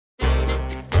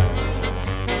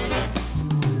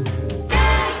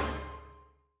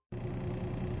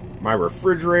My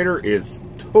refrigerator is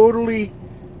totally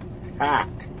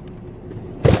packed.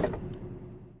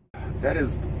 That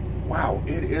is, wow,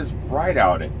 it is bright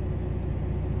out at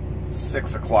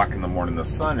 6 o'clock in the morning. The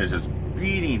sun is just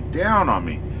beating down on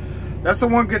me. That's the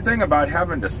one good thing about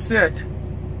having to sit,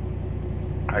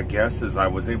 I guess, is I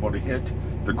was able to hit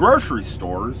the grocery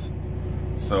stores.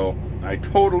 So I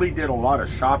totally did a lot of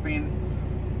shopping.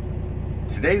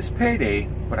 Today's payday,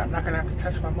 but I'm not gonna have to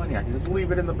touch my money. I can just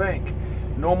leave it in the bank.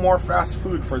 No more fast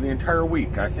food for the entire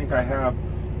week. I think I have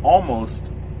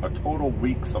almost a total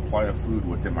week supply of food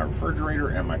within my refrigerator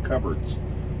and my cupboards,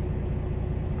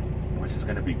 which is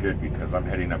gonna be good because I'm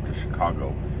heading up to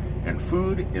Chicago, and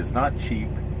food is not cheap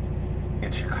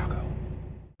in Chicago.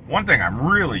 One thing I'm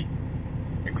really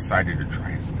excited to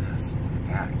try is this. Look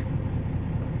at that.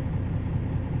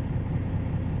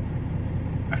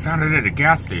 I found it at a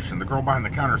gas station. The girl behind the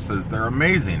counter says they're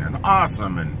amazing and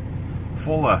awesome and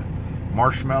full of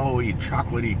marshmallowy,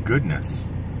 chocolatey goodness.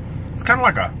 It's kind of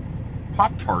like a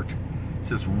Pop-Tart. It's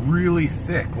just really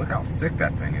thick. Look how thick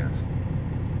that thing is.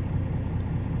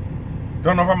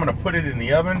 Don't know if I'm going to put it in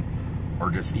the oven or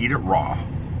just eat it raw.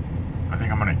 I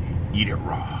think I'm going to eat it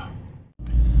raw.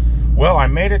 Well, I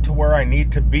made it to where I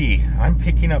need to be. I'm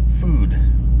picking up food.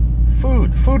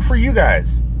 Food for you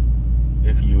guys.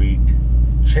 If you eat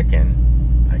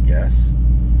chicken, I guess.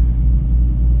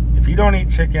 If you don't eat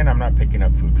chicken, I'm not picking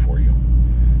up food for you.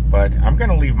 But I'm going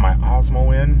to leave my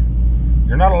Osmo in.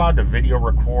 You're not allowed to video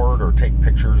record or take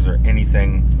pictures or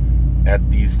anything at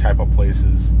these type of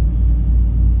places.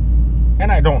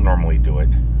 And I don't normally do it.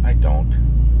 I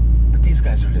don't. But these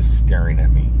guys are just staring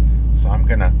at me. So I'm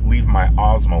going to leave my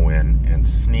Osmo in and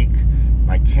sneak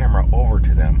my camera over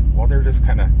to them while they're just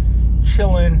kind of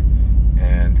chilling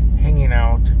and hanging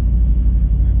out,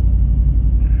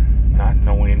 not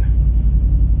knowing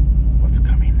what's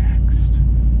coming next.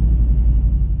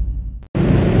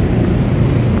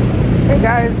 Hey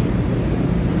guys.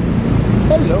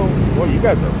 Hello. Well, you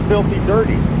guys are filthy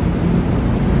dirty.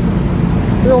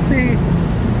 Filthy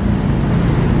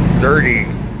dirty.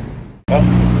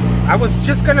 Oh, I was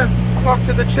just gonna talk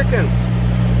to the chickens.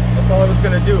 That's all I was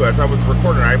gonna do as I was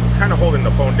recording. I was kind of holding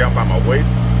the phone down by my waist,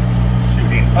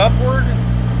 shooting upward,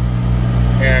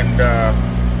 and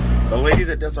the lady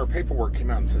that does our paperwork came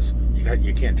out and says,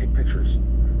 you can't take pictures.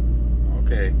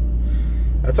 Okay,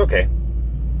 that's okay.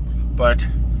 But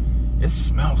it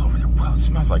smells over there. Well, it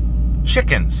smells like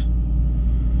chickens.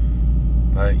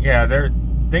 But yeah,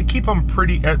 they keep them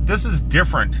pretty. This is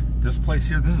different. This place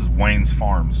here, this is Wayne's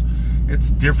Farms. It's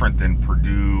different than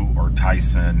Purdue or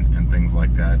Tyson and things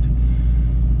like that.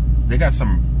 They got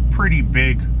some pretty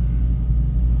big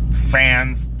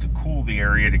fans to cool the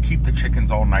area, to keep the chickens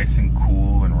all nice and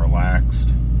cool and relaxed.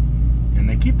 And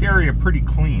they keep the area pretty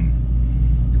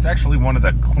clean. It's actually one of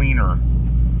the cleaner,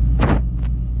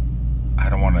 I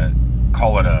don't want to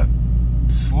call it a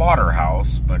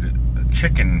slaughterhouse, but a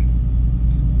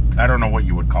chicken, I don't know what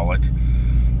you would call it,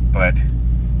 but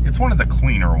it's one of the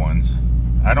cleaner ones.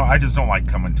 I just don't like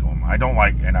coming to them. I don't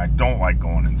like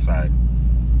going inside.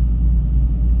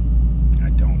 I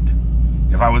don't.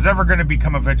 If I was ever going to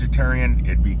become a vegetarian,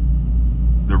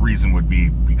 the reason would be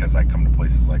because I come to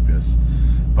places like this.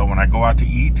 But when I go out to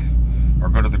eat or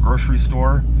go to the grocery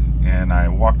store and I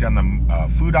walk down the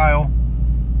food aisle,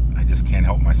 I just can't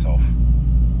help myself.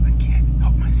 I can't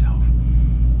help myself.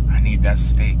 I need that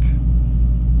steak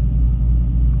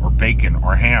or bacon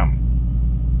or ham.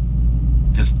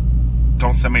 Just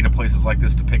don't send me to places like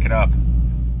this to pick it up.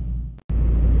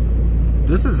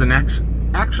 This is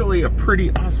actually a pretty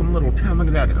awesome little town. Look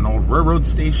at that, an old railroad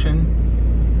station.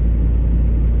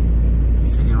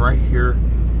 Sitting right here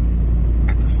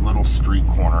at this little street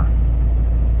corner.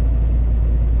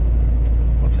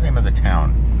 What's the name of the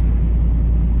town?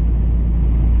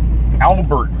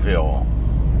 Albertville.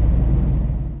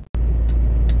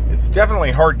 It's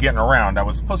definitely hard getting around. I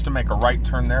was supposed to make a right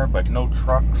turn there, but no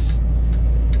trucks.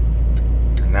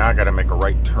 And now I gotta make a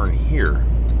right turn here.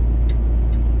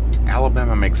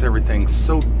 Alabama makes everything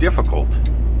so difficult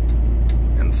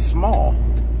and small.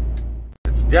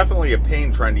 It's definitely a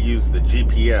pain trying to use the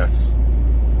GPS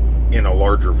in a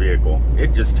larger vehicle.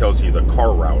 It just tells you the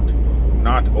car route,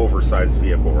 not oversized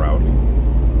vehicle route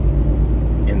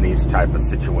in these type of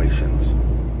situations.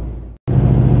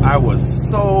 I was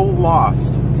so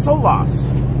lost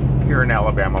here in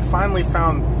Alabama. Finally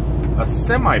found a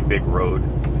semi-big road,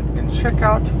 and check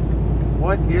out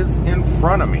what is in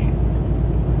front of me.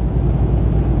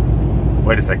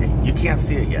 Wait a second, you can't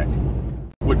see it yet.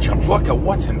 Would you look at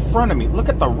what's in front of me? Look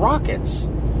at the rockets.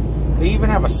 They even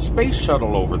have a space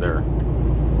shuttle over there.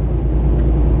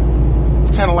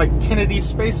 It's kind of like Kennedy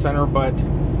Space Center, but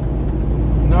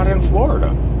not in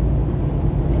Florida.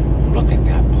 Look at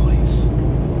that place.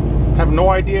 Have no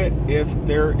idea if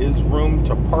there is room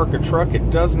to park a truck. It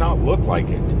does not look like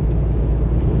it.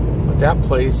 But that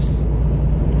place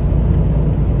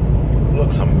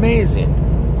looks amazing.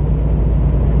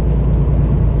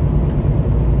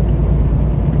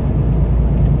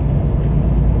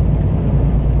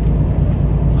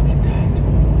 Look at that.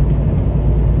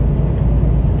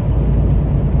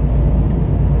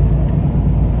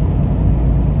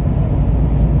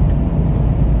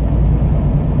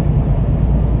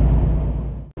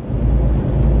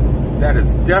 That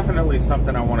is definitely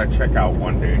something I want to check out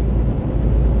one day.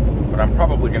 But I'm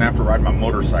probably going to have to ride my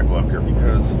motorcycle up here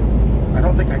because I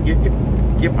don't think I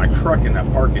get my truck in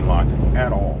that parking lot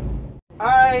at all.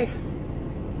 I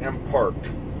am parked.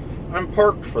 I'm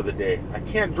parked for the day. I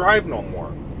can't drive no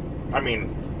more. I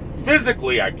mean,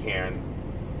 physically I can,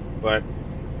 but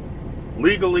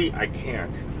legally I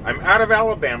can't. I'm out of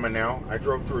Alabama now. I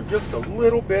drove through just a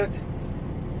little bit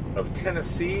of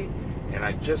Tennessee, and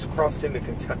I just crossed into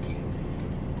Kentucky.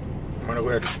 I'm going to go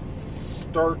ahead and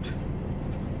start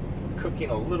cooking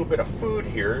a little bit of food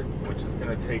here, which is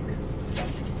going to take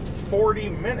 40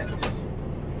 minutes.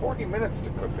 40 minutes to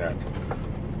cook that.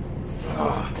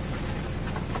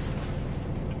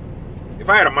 If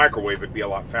I had a microwave, it'd be a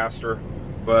lot faster,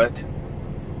 but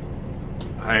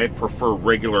I prefer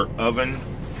regular oven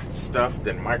stuff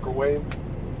than microwave.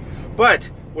 But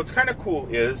what's kind of cool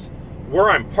is where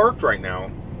I'm parked right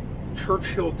now,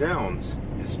 Churchill Downs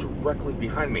is directly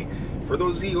behind me. For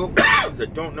those of you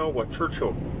that don't know what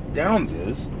Churchill Downs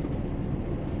is,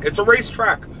 it's a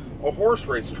racetrack, a horse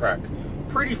racetrack,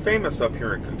 pretty famous up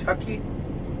here in Kentucky.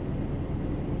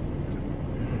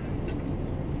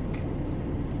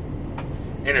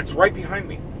 And it's right behind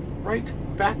me, right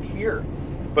back here.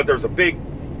 But there's a big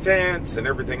fence and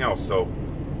everything else, so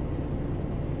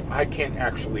I can't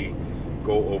actually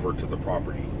go over to the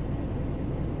property.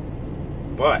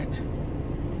 But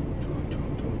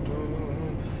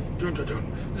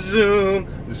zoom,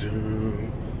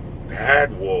 zoom.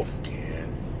 Bad Wolf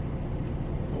can.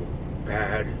 Oh,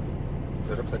 bad. Is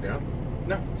that upside down?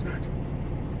 No, it's not.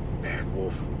 Bad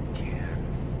Wolf can.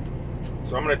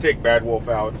 So I'm going to take Bad Wolf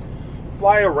out,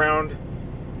 fly around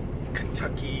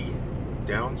Kentucky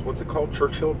Downs. What's it called?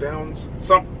 Churchill Downs?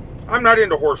 I'm not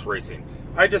into horse racing.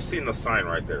 I just seen the sign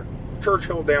right there.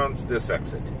 Churchill Downs, this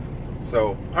exit.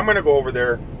 So I'm going to go over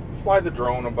there, fly the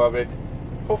drone above it.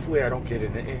 Hopefully I don't get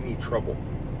in any trouble.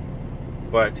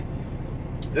 But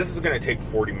this is going to take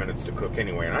 40 minutes to cook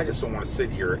anyway, and I just don't want to sit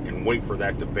here and wait for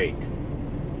that to bake.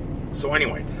 So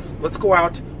anyway, let's go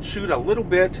out, shoot a little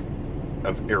bit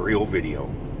of aerial video.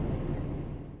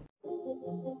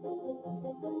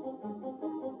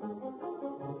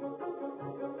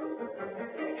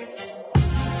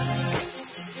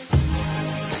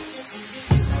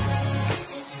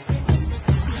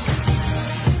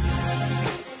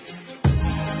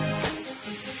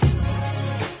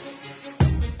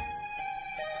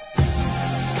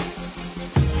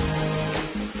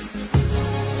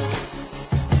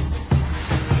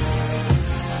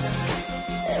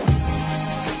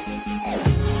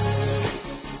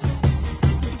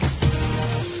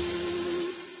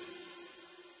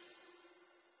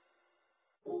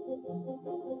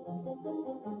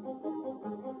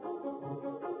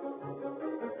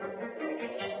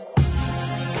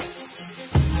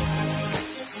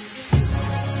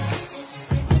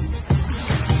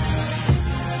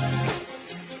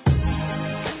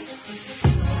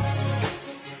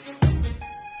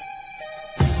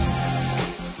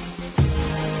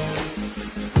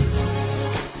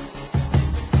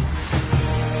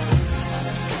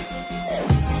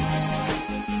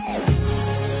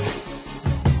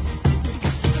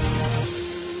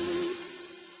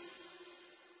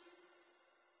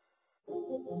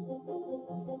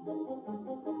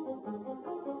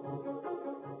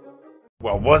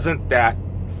 Well, wasn't that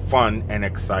fun and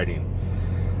exciting?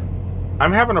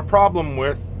 I'm having a problem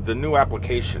with the new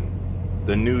application,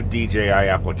 the new DJI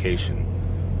application.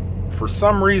 For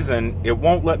some reason, it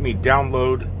won't let me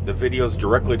download the videos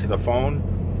directly to the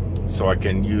phone so I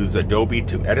can use Adobe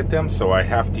to edit them, so I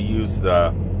have to use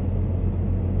the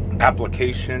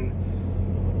application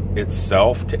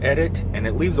itself to edit, and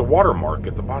it leaves a watermark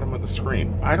at the bottom of the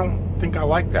screen. I don't think I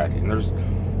like that, and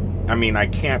I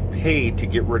can't pay to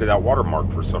get rid of that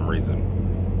watermark for some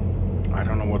reason. I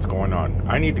don't know what's going on.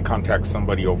 I need to contact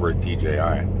somebody over at DJI.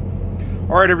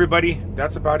 All right, everybody,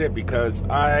 that's about it, because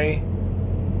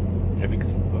if you can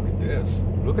see, look at this.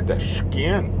 Look at that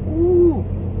skin. Ooh.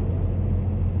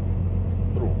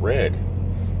 Little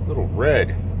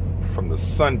red. from the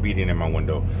sun beating in my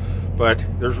window. But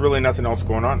there's really nothing else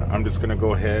going on. I'm just gonna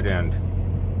go ahead and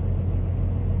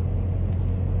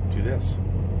do this.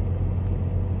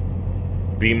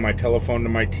 Beam my telephone to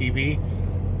my TV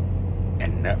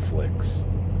and Netflix.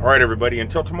 All right, everybody,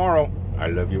 until tomorrow, I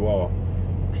love you all.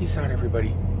 Peace out,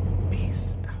 everybody.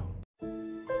 Peace.